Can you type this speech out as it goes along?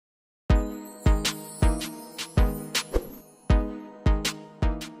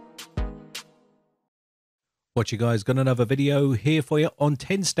What you guys, got another video here for you on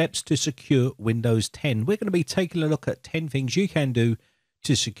 10 steps to secure Windows 10. We're going to be taking a look at 10 things you can do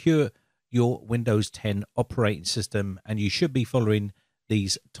to secure your Windows 10 operating system, and you should be following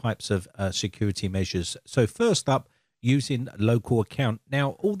these types of security measures. So first up, using local account.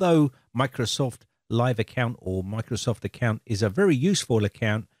 Now, although Microsoft Live account or Microsoft account is a very useful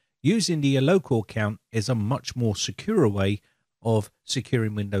account, using the local account is a much more secure way of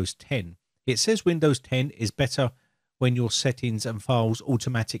securing Windows 10. It says Windows 10 is better when your settings and files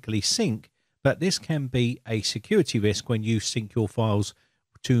automatically sync, but this can be a security risk when you sync your files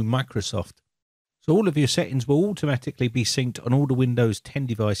to Microsoft. So all of your settings will automatically be synced on all the Windows 10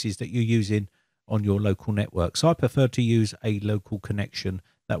 devices that you're using on your local network. So I prefer to use a local connection.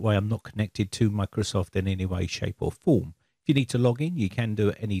 That way I'm not connected to Microsoft in any way, shape or form. If you need to log in, you can do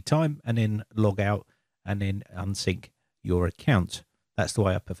it any time and then log out and then unsync your account. That's the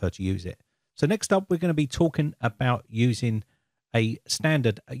way I prefer to use it. So next up, we're going to be talking about using a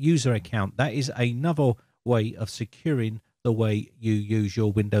standard user account. That is another way of securing the way you use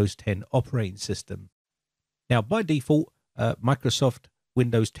your Windows 10 operating system. Now, by default, Microsoft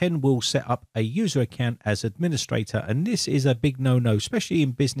Windows 10 will set up a user account as administrator, and this is a big no-no, especially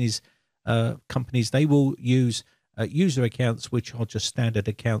in business companies. They will use user accounts which are just standard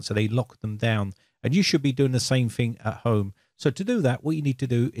accounts, so they lock them down, and you should be doing the same thing at home. So to do that, what you need to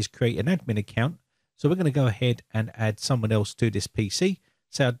do is create an admin account. So we're going to go ahead and add someone else to this PC.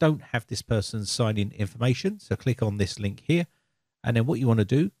 So I don't have this person's sign-in information. So click on this link here. And then what you want to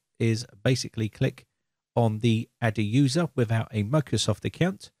do is basically click on the add a user without a Microsoft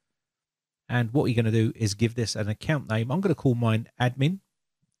account. And what you're going to do is give this an account name. I'm going to call mine admin.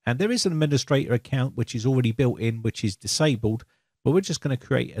 And there is an administrator account which is already built in, which is disabled. But we're just going to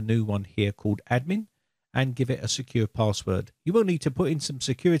create a new one here called admin and give it a secure password. You will need to put in some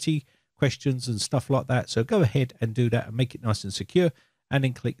security questions and stuff like that. So go ahead and do that and make it nice and secure, and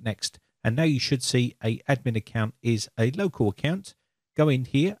then click next. And now you should see a admin account is a local account. Go in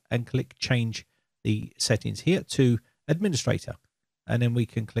here and click change the settings here to administrator, and then we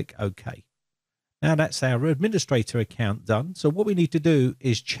can click OK. Now that's our administrator account done. So what we need to do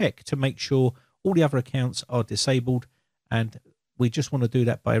is check to make sure all the other accounts are disabled, and we just want to do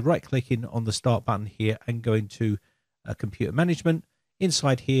that by right-clicking on the Start button here and going to Computer Management.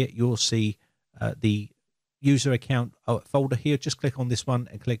 Inside here, you'll see the User Account folder here. Just click on this one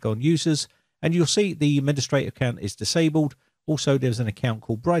and click on Users, and you'll see the Administrator account is disabled. Also, there's an account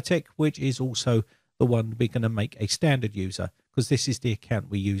called Brytech, which is also the one we're going to make a standard user, because this is the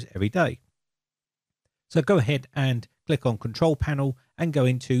account we use every day. So go ahead and click on Control Panel and go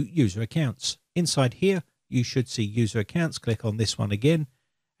into User Accounts. Inside here, you should see user accounts. Click on this one again.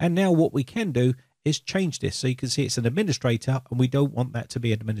 And now what we can do is change this. So you can see it's an administrator, and we don't want that to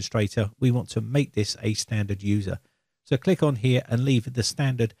be administrator. We want to make this a standard user. So click on here and leave the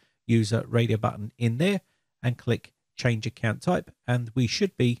standard user radio button in there and click change account type. And we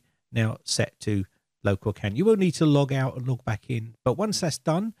should be now set to local account. You will need to log out and log back in. But once that's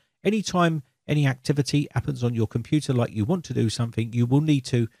done, anytime any activity happens on your computer, like you want to do something, you will need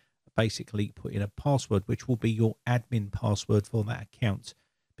to basically put in a password, which will be your admin password for that account,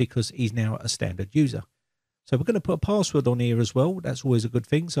 because he's now a standard user. So we're going to put a password on here as well. That's always a good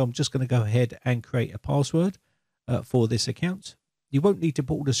thing. So I'm just going to go ahead and create a password for this account. You won't need to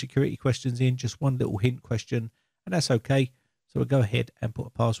put all the security questions in, just one little hint question, and that's okay. So we'll go ahead and put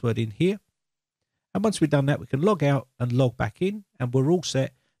a password in here. And once we've done that, we can log out and log back in, and we're all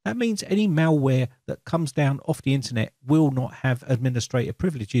set. That means any malware that comes down off the internet will not have administrator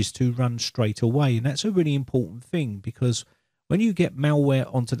privileges to run straight away. And that's a really important thing, because when you get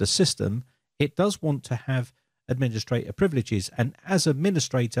malware onto the system, it does want to have administrator privileges. And as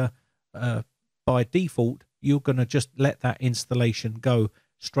administrator, by default, you're going to just let that installation go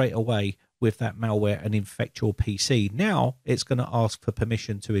straight away with that malware and infect your PC. Now it's going to ask for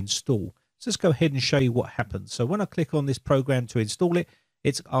permission to install. So let's go ahead and show you what happens. So when I click on this program to install it,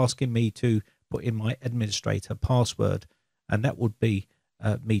 it's asking me to put in my administrator password, and that would be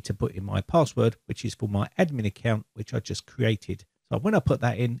me to put in my password, which is for my admin account, which I just created. So when I put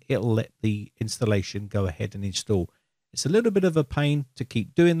that in, it'll let the installation go ahead and install. It's a little bit of a pain to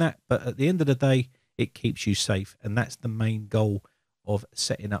keep doing that, but at the end of the day, it keeps you safe, and that's the main goal of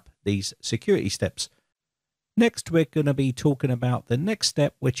setting up these security steps. Next, we're going to be talking about the next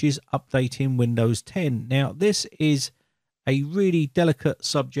step, which is updating Windows 10. Now, this is a really delicate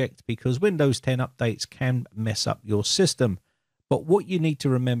subject because Windows 10 updates can mess up your system. But what you need to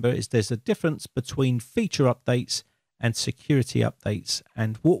remember is there's a difference between feature updates and security updates.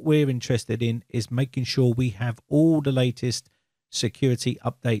 And what we're interested in is making sure we have all the latest security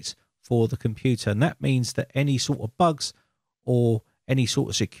updates for the computer. And that means that any sort of bugs or any sort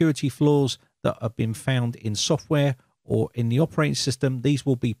of security flaws that have been found in software or in the operating system, these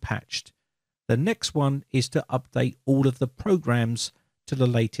will be patched. The next one is to update all of the programs to the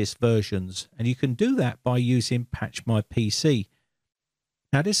latest versions. And you can do that by using Patch My PC.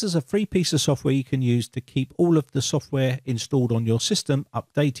 Now, this is a free piece of software you can use to keep all of the software installed on your system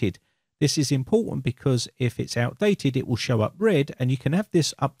updated. This is important because if it's outdated, it will show up red, and you can have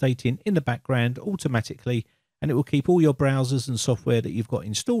this updating in the background automatically, and it will keep all your browsers and software that you've got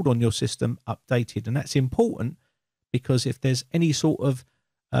installed on your system updated. And that's important because if there's any sort of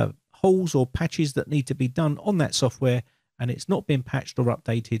holes or patches that need to be done on that software and it's not been patched or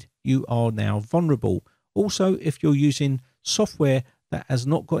updated, you are now vulnerable. Also, if you're using software that has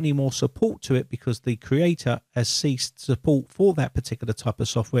not got any more support to it because the creator has ceased support for that particular type of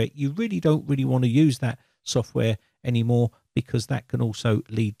software, you really don't want to use that software anymore, because that can also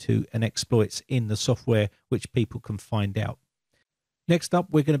lead to an exploits in the software which people can find out. Next up,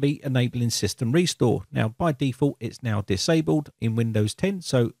 we're going to be enabling system restore. Now, by default, it's now disabled in Windows 10.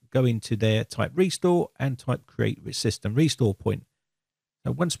 So go into there, type restore and type create system restore point.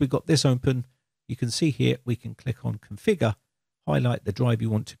 Now, once we've got this open, you can see here, we can click on configure, highlight the drive you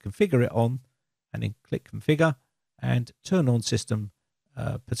want to configure it on, and then click configure and turn on system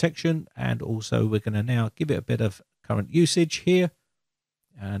protection. And also we're going to now give it a bit of current usage here.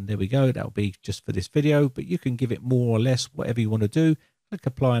 And there we go. That'll be just for this video, but you can give it more or less whatever you want to do. Click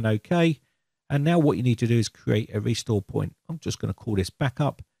apply and OK. And now what you need to do is create a restore point. I'm just going to call this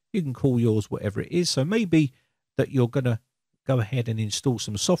backup. You can call yours whatever it is. So maybe that you're going to go ahead and install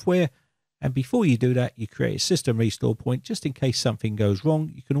some software. And before you do that, you create a system restore point just in case something goes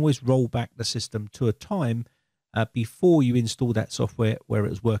wrong. You can always roll back the system to a time before you install that software where it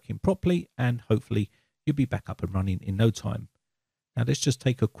was working properly, and hopefully you'll be back up and running in no time. Now let's just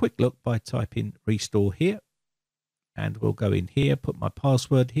take a quick look by typing restore here, and we'll go in here, put my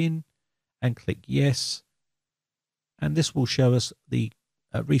password in and click yes. And this will show us the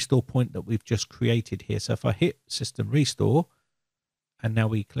restore point that we've just created here. So if I hit system restore and now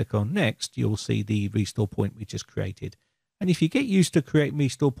we click on next, you'll see the restore point we just created. And if you get used to creating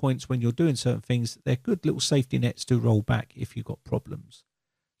restore points when you're doing certain things, they're good little safety nets to roll back if you've got problems.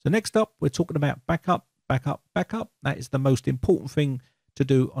 So next up, we're talking about backup. Backup. That is the most important thing to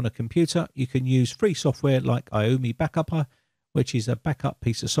do on a computer. You can use free software like Iomi Backupper, which is a backup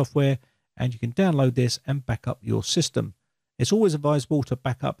piece of software, and you can download this and back up your system. It's always advisable to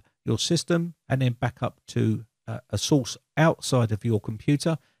back up your system and then back up to a source outside of your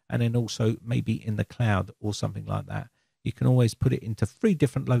computer, and then also maybe in the cloud or something like that. You can always put it into 3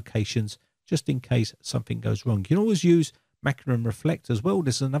 different locations just in case something goes wrong. You can always use Macinum Reflect as well.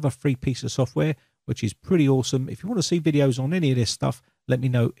 This is another free piece of software which is pretty awesome. If you want to see videos on any of this stuff, let me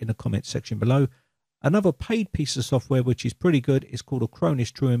know in the comments section below. Another paid piece of software which is pretty good is called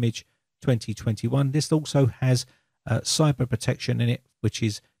Acronis True Image 2021. This also has cyber protection in it, which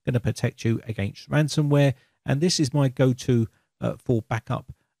is going to protect you against ransomware. And this is my go-to for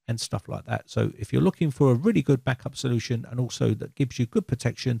backup and stuff like that. So if you're looking for a really good backup solution and also that gives you good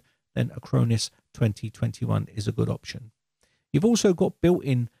protection, then Acronis 2021 is a good option. You've also got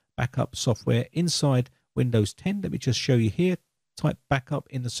built-in backup software inside Windows 10. Let me just show you here. Type backup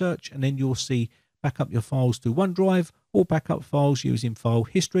in the search and then you'll see backup your files to OneDrive or backup files using file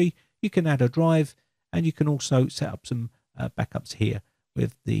history. You can add a drive and you can also set up some backups here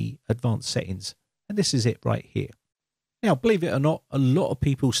with the advanced settings. And this is it right here. Now, believe it or not, a lot of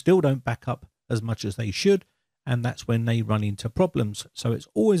people still don't back up as much as they should, and that's when they run into problems. So it's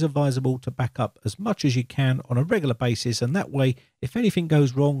always advisable to back up as much as you can on a regular basis, and that way, if anything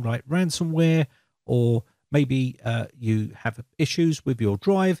goes wrong, like ransomware, or maybe you have issues with your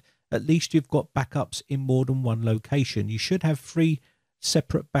drive, at least you've got backups in more than one location. You should have 3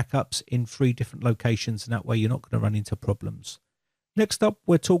 separate backups in 3 different locations, and that way you're not going to run into problems. Next up,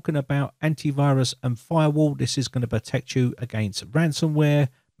 we're talking about Antivirus and Firewall. This is going to protect you against ransomware,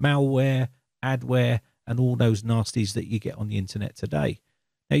 malware, adware, and all those nasties that you get on the internet today.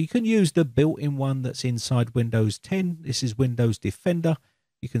 Now, you can use the built-in one that's inside Windows 10. This is Windows Defender.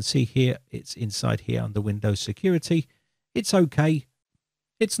 You can see here, it's inside here under Windows Security. It's okay.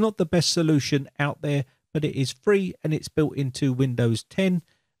 It's not the best solution out there, but it is free and it's built into Windows 10.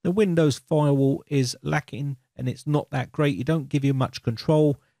 The Windows Firewall is lacking and it's not that great. It don't give you much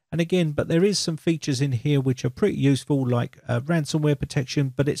control. And again, but there is some features in here which are pretty useful, like ransomware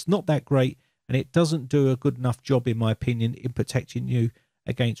protection, but it's not that great. And it doesn't do a good enough job, in my opinion, in protecting you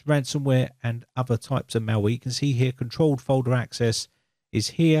against ransomware and other types of malware. You can see here, controlled folder access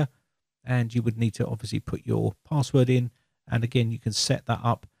is here. And you would need to obviously put your password in. And again, you can set that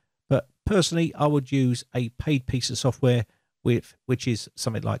up. But Personally, I would use a paid piece of software which is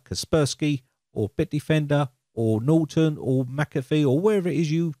something like Kaspersky or Bitdefender or Norton or McAfee or wherever it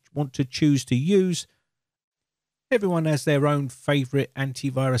is you want to choose to use. Everyone has their own favorite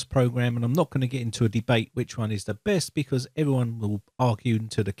antivirus program, and I'm not going to get into a debate which one is the best because everyone will argue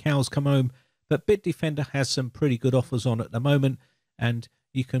until the cows come home. But Bitdefender has some pretty good offers on at the moment, and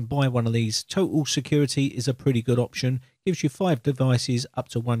you can buy one of these. Total Security is a pretty good option. Gives you 5 devices up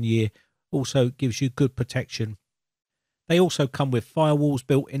to 1 year. Also gives you good protection. They also come with firewalls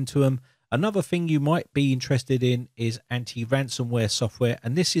built into them. Another thing you might be interested in is anti-ransomware software,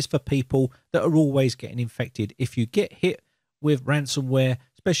 and this is for people that are always getting infected. If you get hit with ransomware,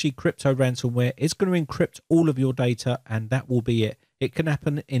 especially crypto ransomware, it's going to encrypt all of your data, and that will be it. It can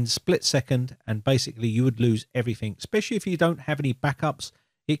happen in split second, and basically you would lose everything, especially if you don't have any backups.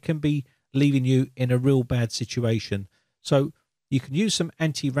 It can be leaving you in a real bad situation. So you can use some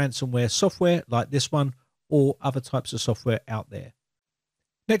anti-ransomware software like this one or other types of software out there.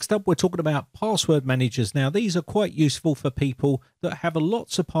 Next up, we're talking about password managers. Now, these are quite useful for people that have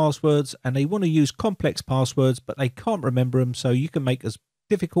lots of passwords and they want to use complex passwords, but they can't remember them. So you can make as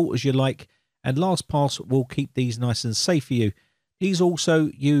difficult as you like, and LastPass will keep these nice and safe for you. These also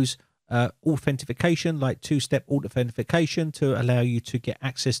use authentication, like two-step authentication, to allow you to get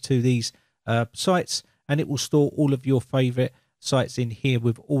access to these sites, and it will store all of your favorite sites in here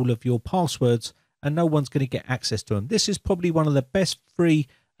with all of your passwords, and no one's going to get access to them. This is probably one of the best free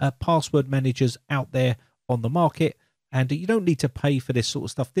password managers out there on the market, and you don't need to pay for this sort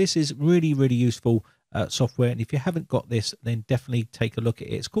of stuff. This is really, really useful software, and if you haven't got this, then definitely take a look at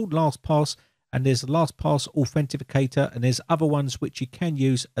it. It's called LastPass, and there's a LastPass Authenticator, and there's other ones which you can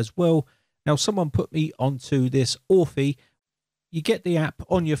use as well. Now, someone put me onto this Authy. You get the app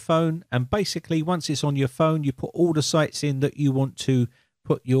on your phone, and basically once it's on your phone, you put all the sites in that you want to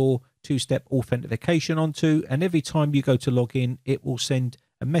put your two-step authentication onto, and every time you go to log in, it will send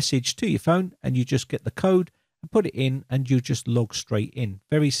a message to your phone, and you just get the code and put it in, and you just log straight in.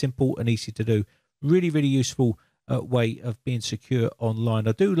 Very simple and easy to do. Really, really useful way of being secure online.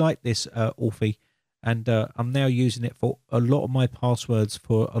 I do like this Authy, and I'm now using it for a lot of my passwords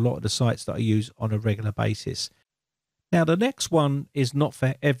for a lot of the sites that I use on a regular basis. Now, the next one is not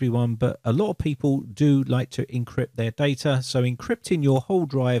for everyone, but a lot of people do like to encrypt their data. So encrypting your whole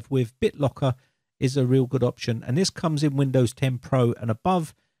drive with BitLocker is a real good option. And this comes in Windows 10 Pro and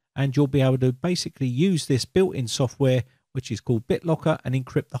above, and you'll be able to basically use this built-in software, which is called BitLocker, and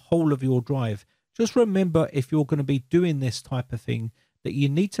encrypt the whole of your drive. Just remember, if you're going to be doing this type of thing, that you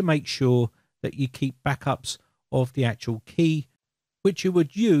need to make sure that you keep backups of the actual key, which you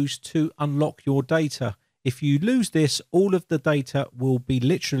would use to unlock your data. If you lose this, all of the data will be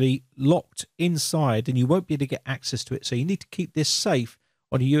literally locked inside and you won't be able to get access to it. So you need to keep this safe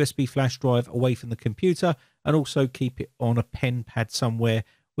on a USB flash drive away from the computer, and also keep it on a pen pad somewhere,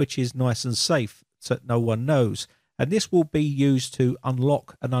 which is nice and safe so that no one knows. And this will be used to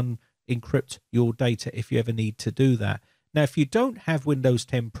unlock and encrypt your data if you ever need to do that. Now, if you don't have Windows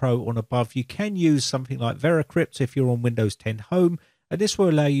 10 Pro or above, you can use something like Encrypt if you're on Windows 10 Home. And this will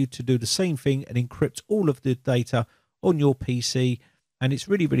allow you to do the same thing and encrypt all of the data on your PC. And it's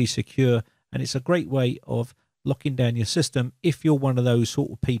really, really secure. And it's a great way of locking down your system if you're one of those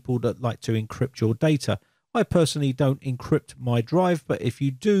sort of people that like to encrypt your data. I personally don't encrypt my drive, but if you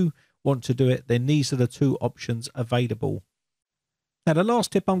do want to do it, then these are the two options available. Now, the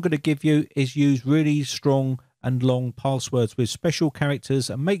last tip I'm going to give you is use really strong and long passwords with special characters,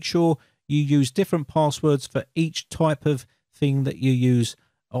 and make sure you use different passwords for each type of thing that you use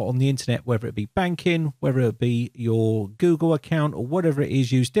on the internet, whether it be banking, whether it be your Google account or whatever it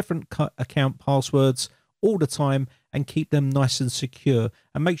is. Use different account passwords all the time and keep them nice and secure,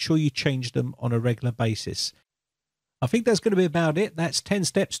 and make sure you change them on a regular basis. I think that's going to be about it. That's 10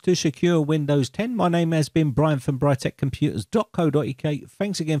 steps to secure Windows 10. My name has been Brian from briteccomputers.co.uk.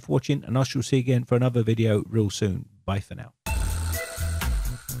 Thanks again for watching, and I shall see you again for another video real soon. Bye for now.